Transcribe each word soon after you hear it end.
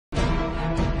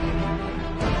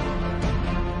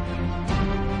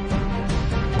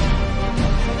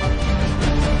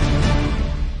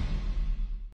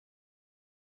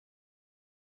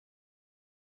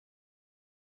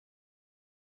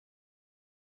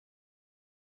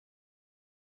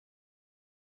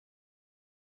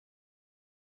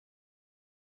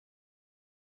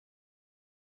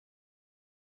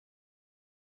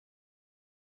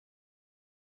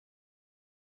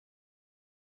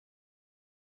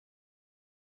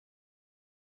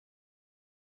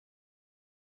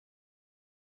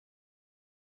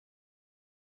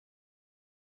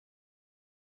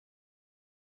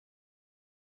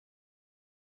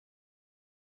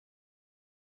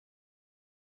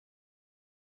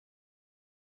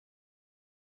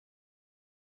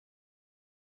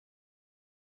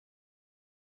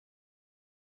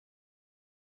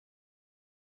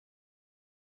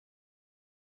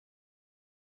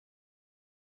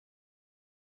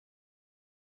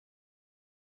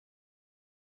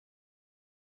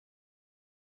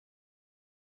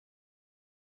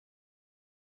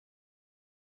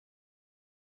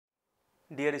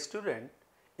Dear student,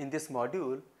 in this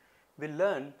module we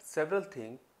learn several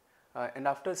things and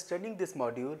after studying this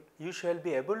module you shall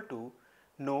be able to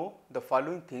know the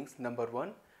following things. Number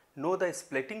 1, know the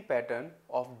splitting pattern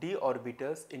of d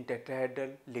orbitals in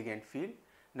tetrahedral ligand field.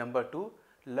 Number 2,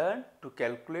 learn to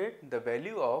calculate the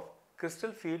value of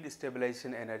crystal field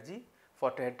stabilization energy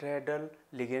for tetrahedral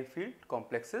ligand field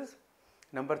complexes.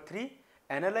 Number 3,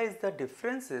 analyze the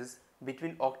differences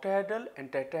between octahedral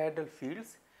and tetrahedral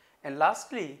fields. And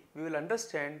lastly, we will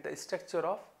understand the structure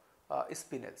of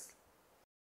spinels.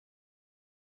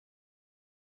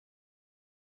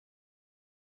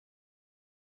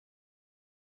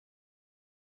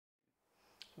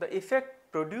 The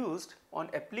effect produced on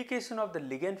application of the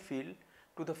ligand field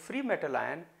to the free metal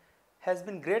ion has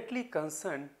been greatly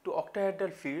concerned to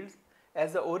octahedral fields,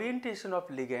 as the orientation of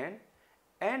ligand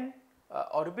and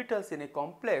orbitals in a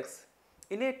complex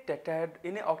in a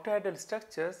octahedral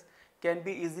structures can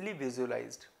be easily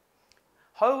visualized.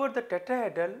 However, the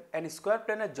tetrahedral and square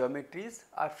planar geometries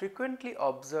are frequently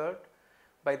observed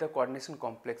by the coordination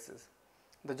complexes.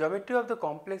 The geometry of the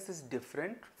complex is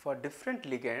different for different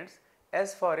ligands,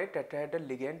 as for a tetrahedral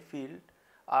ligand field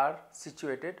are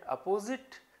situated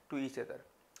opposite to each other,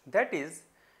 that is,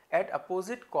 at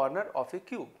opposite corner of a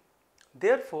cube.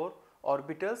 Therefore,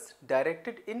 orbitals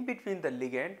directed in between the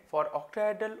ligand for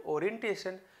octahedral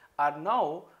orientation are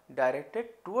now directed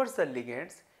towards the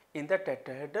ligands in the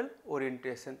tetrahedral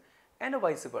orientation and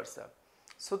vice versa.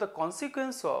 So, the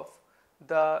consequence of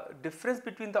the difference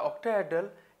between the octahedral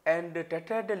and the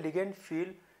tetrahedral ligand field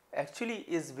actually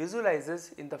is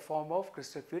visualizes in the form of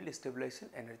crystal field stabilization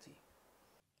energy.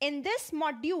 In this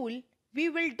module, we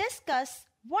will discuss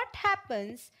what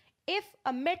happens if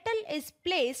a metal is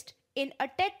placed in a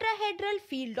tetrahedral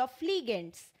field of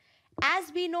ligands.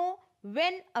 As we know,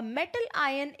 when a metal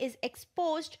ion is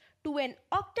exposed to an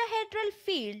octahedral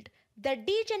field, the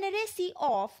degeneracy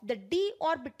of the d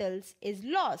orbitals is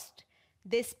lost.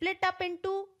 They split up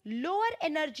into lower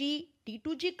energy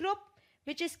T2G group,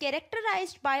 which is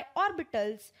characterized by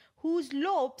orbitals whose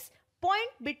lobes point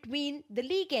between the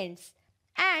ligands,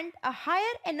 and a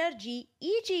higher energy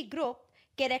EG group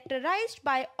characterized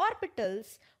by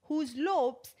orbitals whose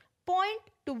lobes point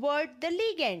toward the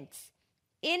ligands.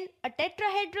 In a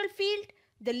tetrahedral field,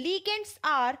 the ligands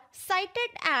are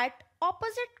sited at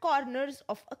opposite corners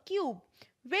of a cube,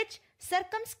 which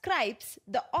circumscribes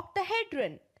the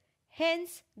octahedron.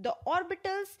 Hence, the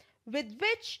orbitals with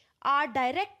which are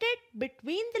directed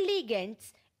between the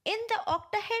ligands in the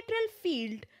octahedral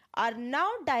field are now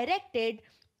directed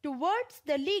towards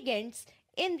the ligands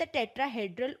in the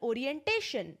tetrahedral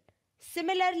orientation.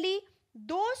 Similarly,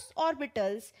 those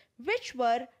orbitals which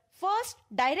were first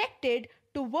directed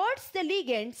towards the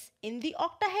ligands in the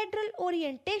octahedral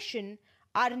orientation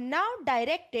are now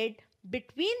directed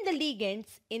between the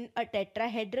ligands in a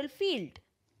tetrahedral field.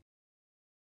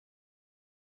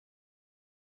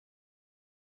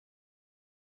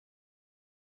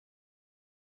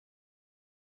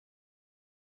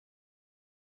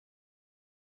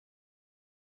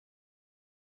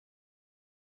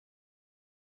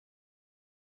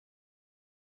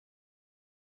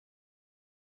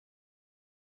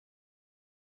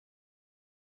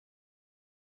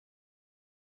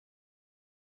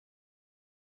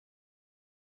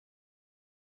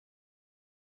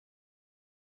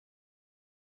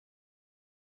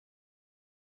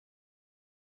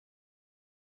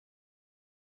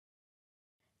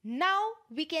 Now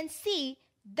we can see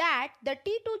that the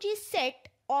T2G set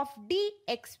of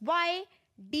dxy,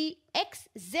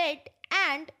 dxz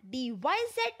and dyz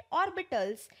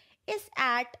orbitals is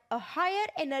at a higher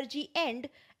energy end,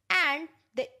 and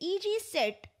the EG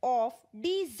set of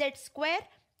dz square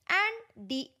and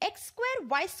dx square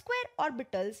y square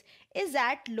orbitals is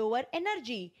at lower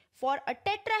energy for a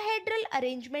tetrahedral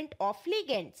arrangement of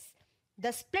ligands.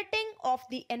 The splitting of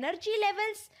the energy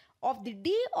levels of the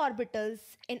d orbitals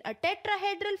in a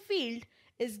tetrahedral field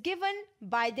is given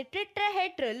by the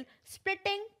tetrahedral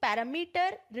splitting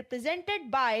parameter represented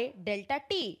by delta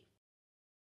t.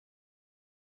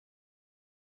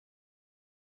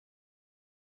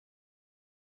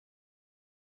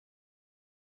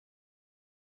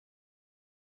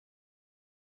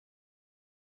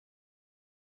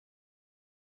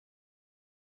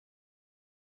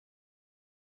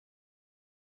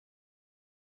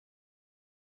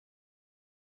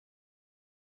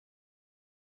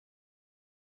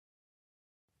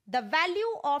 The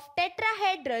value of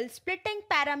tetrahedral splitting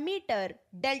parameter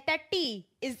delta t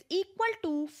is equal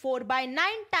to 4 by 9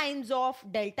 times of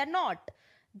delta naught,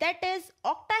 that is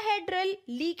octahedral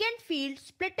ligand field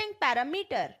splitting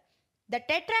parameter. The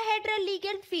tetrahedral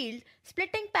ligand field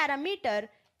splitting parameter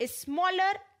is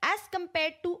smaller as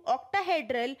compared to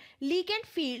octahedral ligand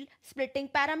field splitting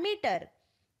parameter.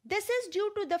 This is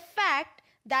due to the fact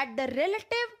that the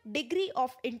relative degree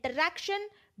of interaction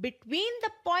between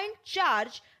the point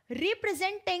charge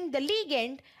representing the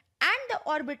ligand and the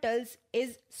orbitals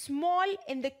is small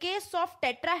in the case of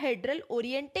tetrahedral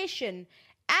orientation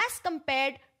as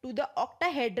compared to the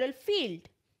octahedral field.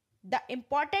 The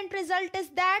important result is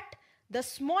that the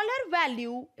smaller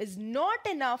value is not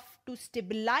enough to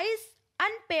stabilize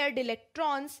unpaired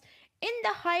electrons in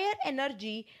the higher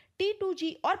energy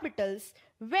T2G orbitals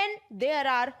when there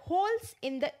are holes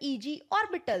in the EG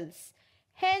orbitals.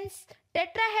 Hence,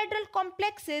 tetrahedral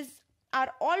complexes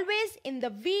are always in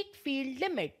the weak field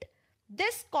limit.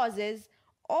 This causes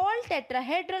all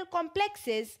tetrahedral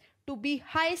complexes to be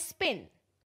high spin.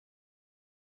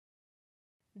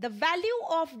 The value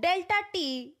of delta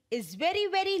T is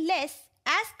very less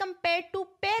as compared to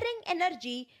pairing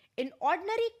energy in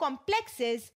ordinary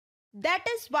complexes. That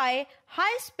is why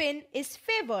high spin is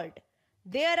favored.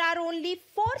 There are only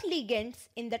 4 ligands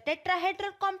in the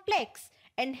tetrahedral complex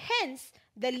and hence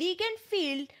the ligand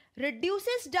field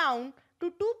reduces down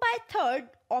to 2/3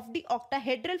 of the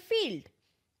octahedral field.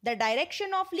 The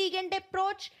direction of ligand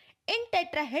approach in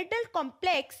tetrahedral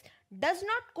complex does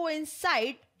not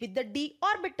coincide with the d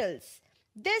orbitals.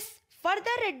 This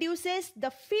further reduces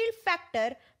the field factor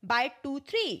by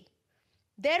 2-3.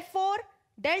 Therefore,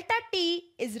 delta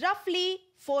T is roughly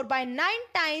 4/9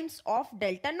 times of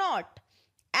delta naught.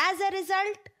 As a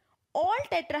result, all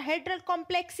tetrahedral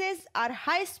complexes are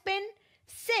high spin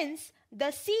since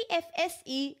the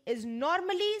CFSE is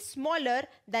normally smaller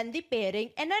than the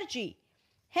pairing energy.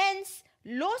 Hence,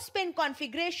 low spin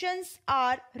configurations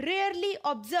are rarely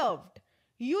observed.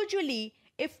 Usually,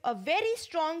 if a very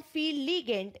strong field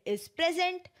ligand is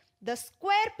present, the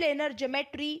square planar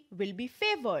geometry will be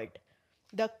favored.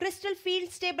 The crystal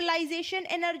field stabilization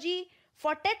energy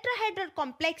for tetrahedral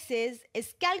complexes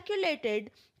is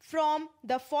calculated from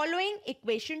the following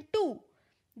equation 2.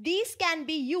 These can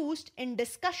be used in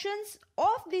discussions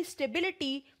of the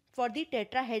stability for the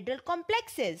tetrahedral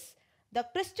complexes. The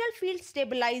crystal field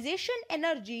stabilization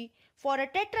energy for a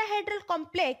tetrahedral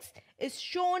complex is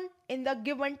shown in the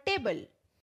given table.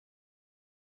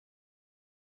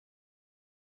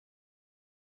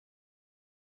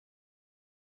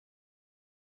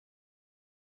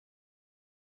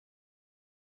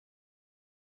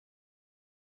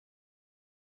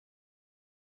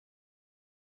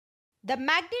 The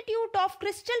magnitude of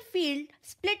crystal field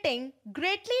splitting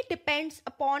greatly depends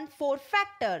upon 4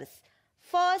 factors.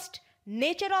 First,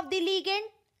 nature of the ligand.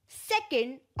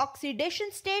 Second,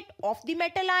 oxidation state of the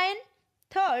metal ion.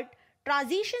 Third,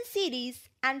 transition series.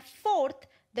 And fourth,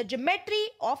 the geometry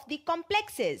of the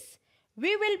complexes.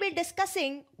 We will be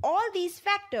discussing all these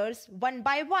factors one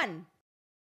by one.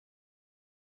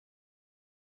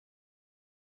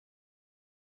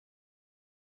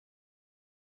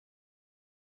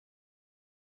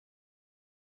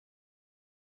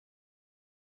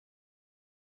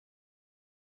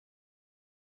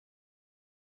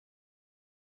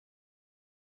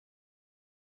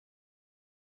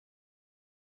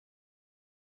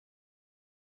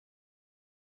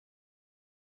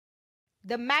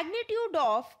 The magnitude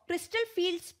of crystal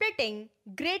field splitting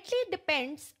greatly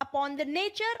depends upon the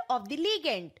nature of the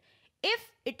ligand.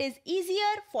 If it is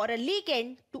easier for a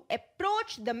ligand to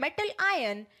approach the metal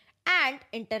ion and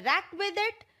interact with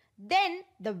it, then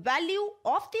the value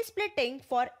of the splitting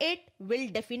for it will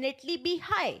definitely be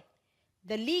high.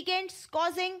 The ligands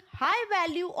causing high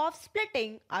value of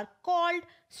splitting are called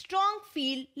strong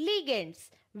field ligands,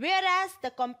 whereas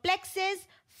the complexes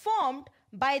formed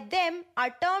by them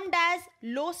are termed as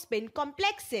low spin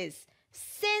complexes,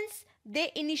 since they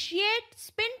initiate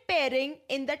spin pairing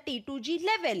in the T2G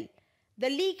level. The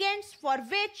ligands for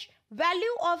which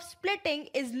value of splitting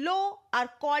is low are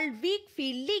called weak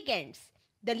field ligands.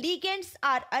 The ligands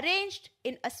are arranged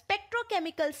in a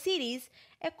spectrochemical series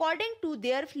according to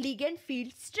their ligand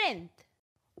field strength.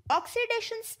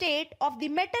 Oxidation state of the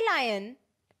metal ion.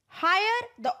 Higher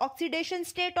the oxidation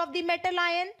state of the metal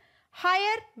ion,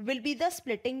 higher will be the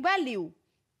splitting value.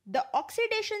 The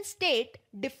oxidation state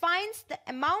defines the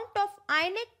amount of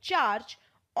ionic charge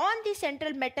on the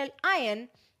central metal ion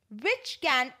which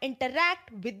can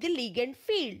interact with the ligand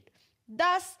field.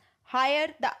 Thus,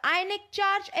 higher the ionic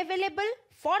charge available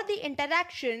for the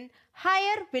interaction,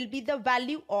 higher will be the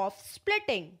value of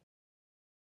splitting.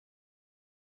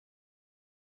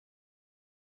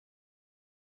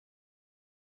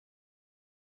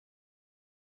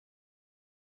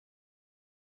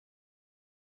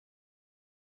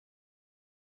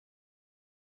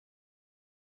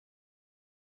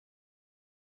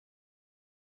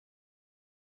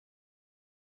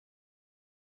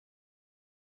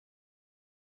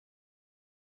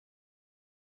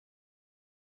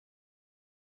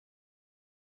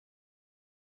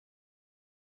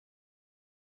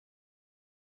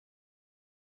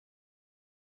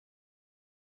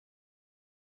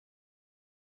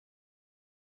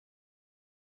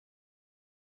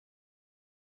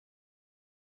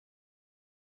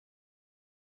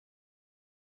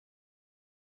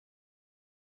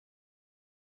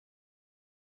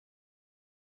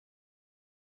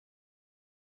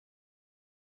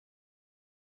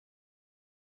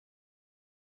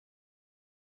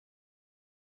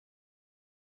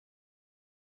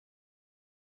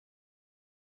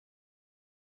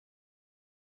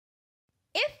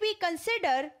 If we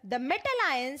consider the metal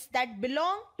ions that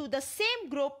belong to the same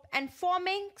group and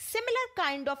forming similar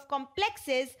kind of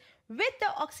complexes with the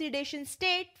oxidation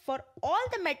state for all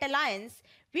the metal ions,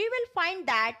 we will find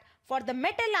that for the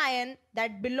metal ion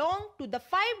that belong to the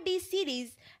 5D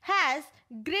series has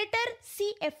greater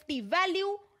CFT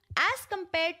value as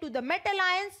compared to the metal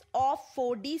ions of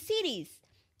 4D series.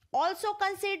 Also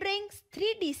considering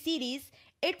 3D series,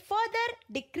 it further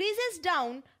decreases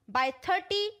down by 30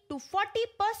 to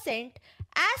 40%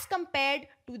 as compared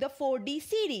to the 4D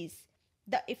series.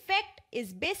 The effect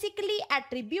is basically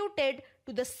attributed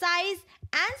to the size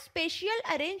and spatial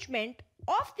arrangement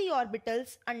of the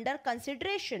orbitals under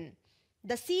consideration.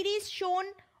 The series shown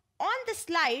on the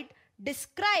slide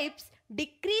describes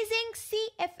decreasing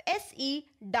CFSE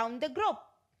down the group.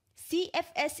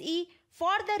 CFSE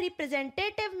for the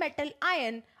representative metal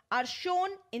ion are shown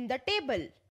in the table.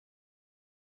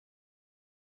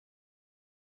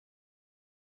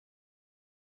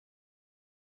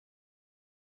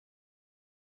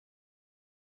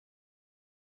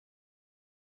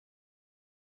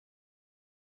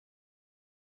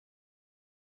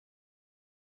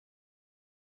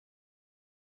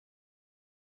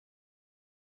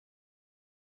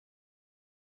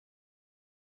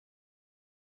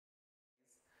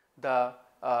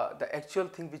 the actual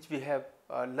thing which we have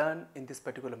learned in this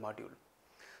particular module.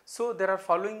 So there are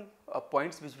following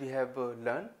points which we have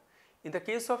learned. In the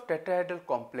case of tetrahedral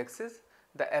complexes,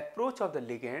 the approach of the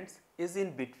ligands is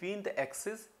in between the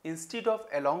axes instead of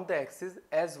along the axis,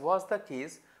 as was the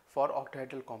case for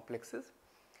octahedral complexes.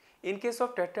 In case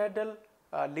of tetrahedral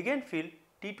ligand field,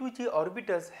 T2G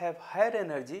orbitals have higher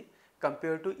energy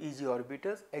compared to EG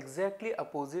orbitals, exactly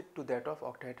opposite to that of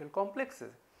octahedral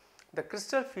complexes. The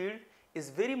crystal field is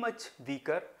very much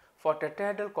weaker for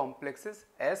tetrahedral complexes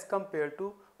as compared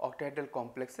to octahedral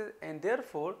complexes, and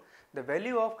therefore the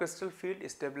value of crystal field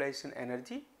stabilization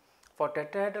energy for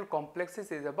tetrahedral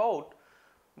complexes is about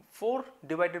 4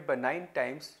 divided by 9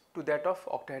 times to that of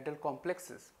octahedral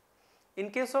complexes.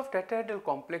 In case of tetrahedral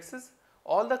complexes,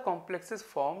 all the complexes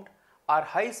formed are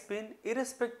high spin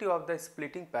irrespective of the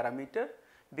splitting parameter,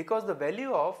 because the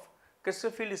value of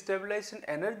crystal field stabilization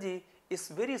energy is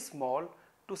very small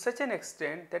to such an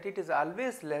extent that it is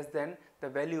always less than the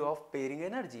value of pairing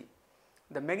energy.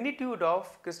 The magnitude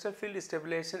of crystal field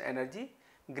stabilization energy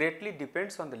greatly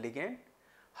depends on the ligand.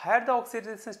 Higher the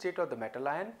oxidation state of the metal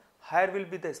ion, higher will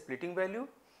be the splitting value.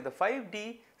 The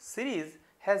 5D series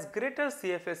has greater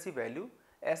CFSE value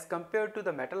as compared to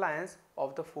the metal ions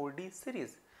of the 4D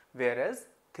series, whereas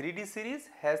 3D series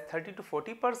has 30 to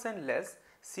 40% less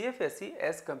CFSE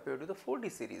as compared to the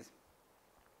 4D series.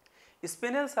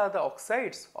 Spinels are the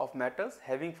oxides of metals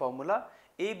having formula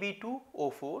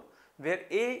AB2O4, where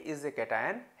A is a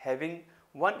cation having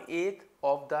 1/8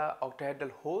 of the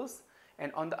octahedral holes,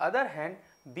 and on the other hand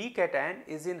B cation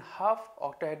is in half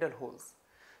octahedral holes.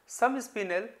 Some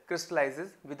spinel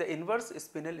crystallizes with the inverse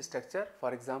spinel structure,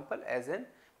 for example as in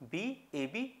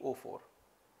BAbO4.